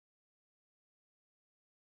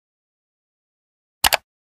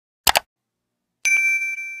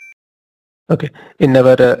Okay, in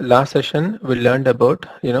our last session, we learned about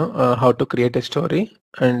how to create a story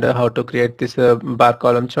and how to create this bar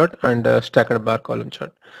column chart and stacked bar column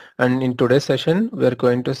chart. And in today's session, we are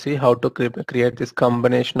going to see how to create this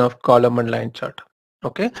combination of column and line chart.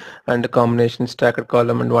 Okay, and the combination stacked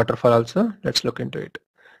column and waterfall also. Let's look into it.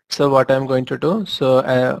 So what I'm going to do, so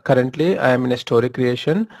currently I am in a story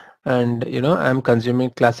creation and I'm consuming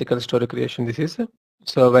classical story creation. This is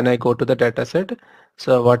so when I go to the data set,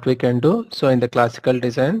 so what we can do, so in the classical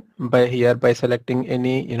design by selecting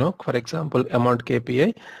any, for example, amount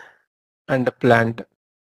KPI and the plant.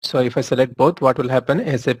 So if I select both, what will happen?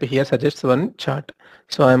 SAP here suggests one chart.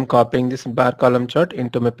 So I'm copying this bar column chart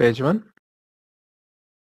into my page one.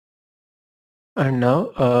 And now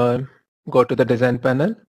go to the design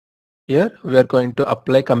panel. Here we are going to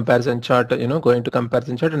apply comparison chart, going to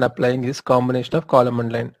comparison chart and applying this combination of column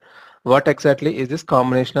and line. What exactly is this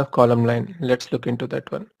combination of column line? Let's look into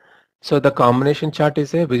that one. So the combination chart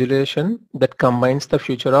is a visualization that combines the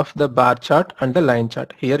feature of the bar chart and the line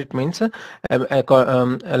chart. Here it means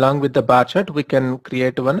along with the bar chart we can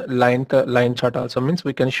create one line chart also, means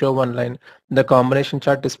we can show one line. The combination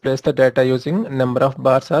chart displays the data using number of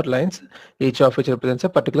bars or lines, each of which represents a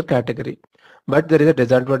particular category. But there is a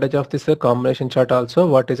disadvantage of this combination chart also.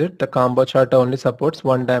 What is it? The combo chart only supports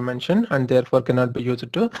one dimension and therefore cannot be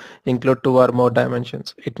used to include two or more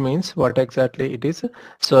dimensions. It means what exactly it is.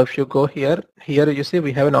 So if you go here you see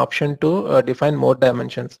we have an option to define more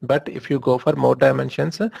dimensions. But if you go for more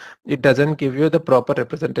dimensions, it doesn't give you the proper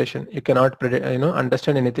representation. You cannot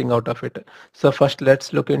understand anything out of it. So first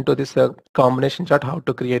let's look into this combination chart, how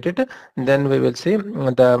to create it. Then we will see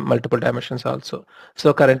the multiple dimensions also.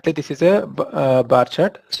 So currently this is a bar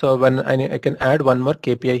chart. So when I can add one more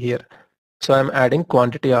KPI here. So I'm adding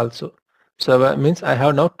quantity also. So that means I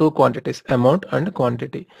have now two quantities, amount and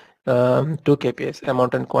quantity. Two KPIs,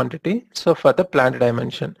 amount and quantity. So for the plant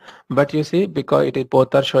dimension, but you see because it is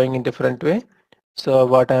both are showing in different way. So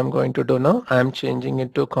what I am going to do now, I am changing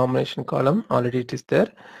it to combination column. Already it is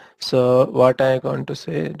there. So what I am going to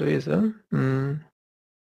say do is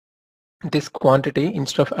this quantity,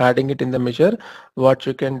 instead of adding it in the measure, what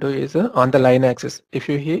you can do is on the line axis. If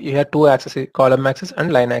you have two axes, column axis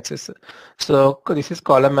and line axis. So this is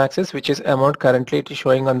column axis, which is amount. Currently it is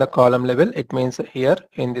showing on the column level. It means here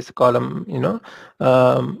in this column, now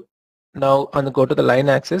on the go to the line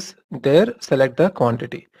axis, there select the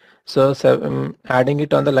quantity. So, adding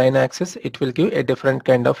it on the line axis, it will give a different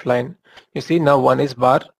kind of line. You see now one is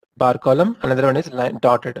bar column, another one is line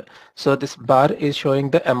dotted. So this bar is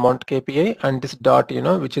showing the amount KPI and this dot,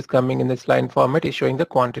 which is coming in this line format is showing the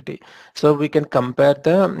quantity. So we can compare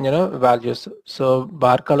the, values. So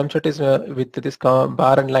bar column chart is with this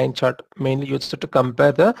bar and line chart mainly used to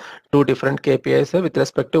compare the two different KPIs with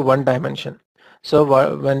respect to one dimension. So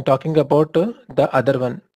when talking about the other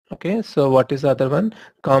one, okay, so what is the other one?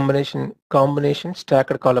 Combination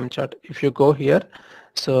stacked column chart. If you go here,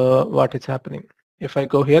 so what is happening? If I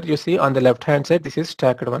go here, you see on the left hand side, this is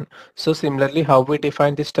stacked one. So similarly, how we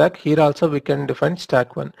define the stack, here also we can define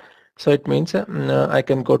stack one. So it means I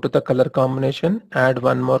can go to the color combination, add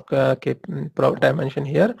one more dimension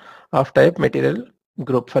here of type material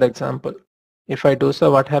group, for example. If I do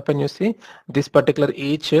so, what happen? You see this particular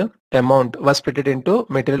each amount was split into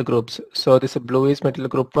material groups. So this blue is material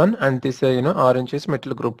group 1 and this orange is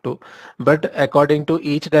material group 2. But according to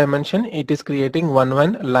each dimension, it is creating one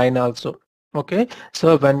line also. Okay,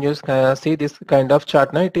 so when you see this kind of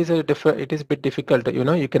chart now, it is a bit difficult.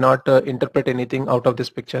 You cannot interpret anything out of this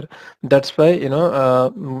picture. That's why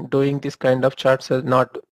doing this kind of charts is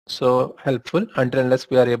not so helpful until unless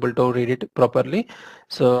we are able to read it properly.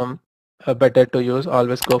 So better to use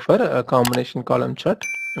always go for a combination column chart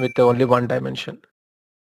with only one dimension.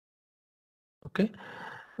 Okay,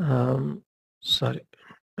 sorry,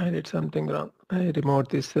 I did something wrong. I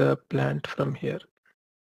removed this plant from here.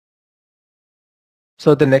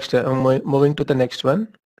 So the next moving to the next one.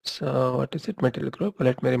 So what is it? Material group.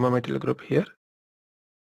 Let me remove material group here.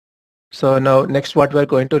 So now next what we're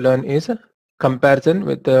going to learn is comparison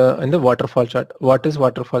with in the waterfall chart. What is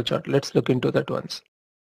waterfall chart? Let's look into that once.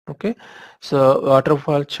 Okay, so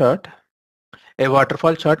waterfall chart. A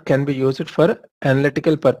waterfall chart can be used for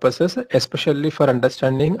analytical purposes, especially for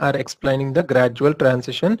understanding or explaining the gradual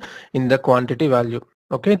transition in the quantity value.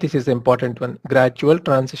 Okay, this is the important one, gradual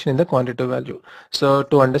transition in the quantity value. So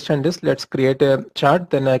to understand this, let's create a chart,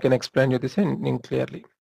 then I can explain you this in clearly.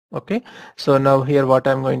 Okay, so now here what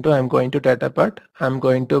I'm going to data part. I'm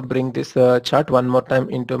going to bring this chart one more time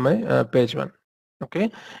into my page one.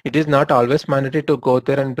 Okay, it is not always mandatory to go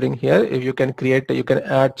there and bring here. If you can you can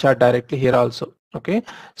add chart directly here also. Okay,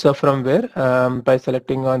 so from where by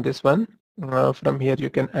selecting on this one, from here you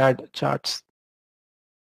can add charts.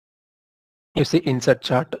 You see insert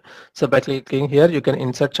chart. So by clicking here, you can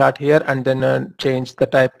insert chart here and then change the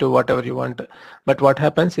type to whatever you want. But what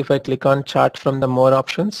happens if I click on chart from the more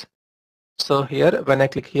options? So here, when I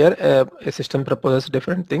click here, a system proposes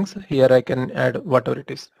different things. Here I can add whatever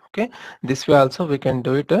it is. Okay, this way also we can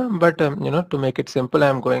do it, but to make it simple, I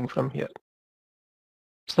am going from here.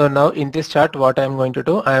 So now in this chart, what I am going to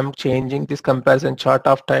do, I am changing this comparison chart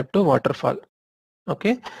of type to waterfall.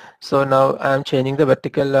 Okay, so now I am changing the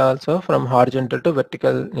vertical also from horizontal to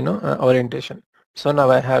vertical, orientation. So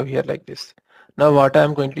now I have here like this. Now what I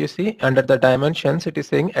am going to see under the dimensions, it is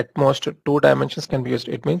saying at most 2 dimensions can be used.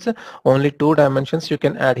 It means only 2 dimensions you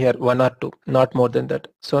can add here, 1 or 2, not more than that.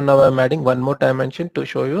 So now I'm adding one more dimension to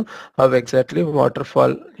show you how exactly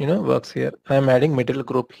waterfall, works here. I am adding middle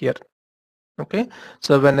group here. Okay,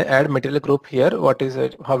 so when I add middle group here, what is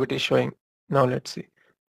it, how it is showing? Now let's see.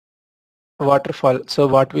 Waterfall. So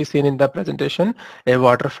what we seen in the presentation, a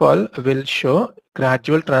waterfall will show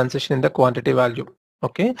gradual transition in the quantity value.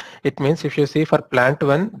 Okay, it means if you see for plant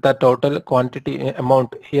 1, the total quantity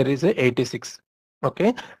amount here is 86.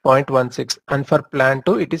 Okay, 0.16, and for plant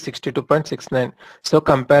 2 it is 62.69. So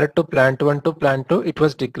compared to plant 1 to plant 2, it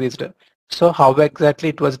was decreased. So how exactly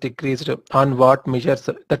it was decreased, on what measures?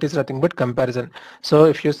 That is nothing but comparison. So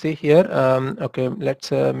if you see here, okay, let's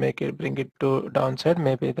bring it to downside.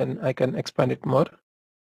 Maybe then I can expand it more.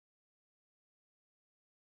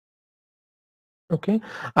 Okay,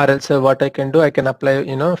 or else what I can do, I can apply,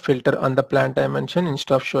 filter on the plant dimension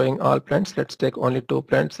instead of showing all plants. Let's take only 2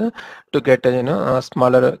 plants to get a, a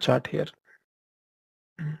smaller chart here.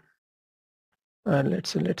 And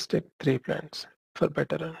let's take 3 plants for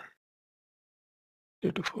better.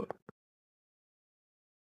 3 to 4.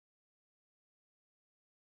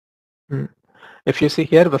 If you see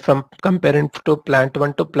here from comparing to plant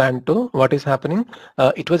 1 to plant 2, what is happening?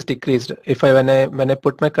 It was decreased. If I when I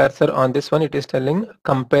put my cursor on this one, it is telling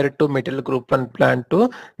compared to middle group 1 plant 2,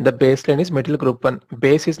 the baseline is middle group 1.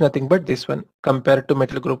 Base is nothing but this one. Compared to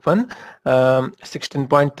middle group 1,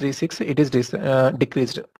 16.36, it is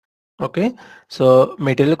decreased. Okay, so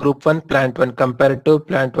material group 1 plant 1 compared to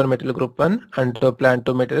plant 1 material group 1 and to plant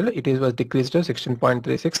 2 material, it is was decreased to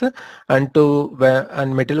 16.36, and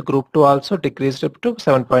and material group 2 also decreased up to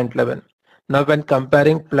 7.11. Now when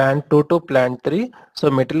comparing plant 2 to plant 3, so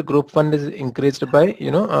material group 1 is increased by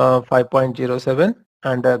 5.07,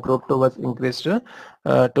 and group 2 was increased to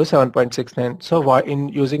 7.69. So in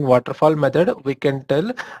using waterfall method, we can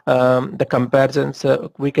tell the comparisons.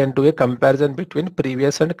 We can do a comparison between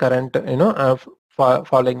previous and current,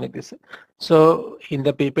 following like this. So in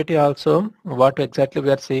the PPT also, what exactly we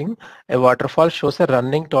are seeing, a waterfall shows a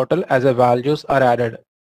running total as a values are added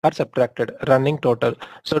or subtracted, running total.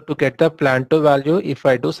 So to get the plant 2 value, if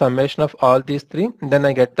I do summation of all these 3, then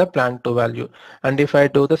I get the plant 2 value. And if I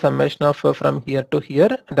do the summation of from here to here,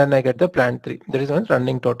 then I get the plant 3. There is one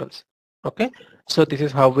running totals. Okay, so this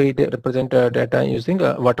is how we represent data using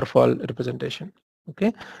a waterfall representation.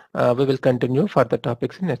 Okay, we will continue further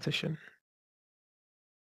topics in next session.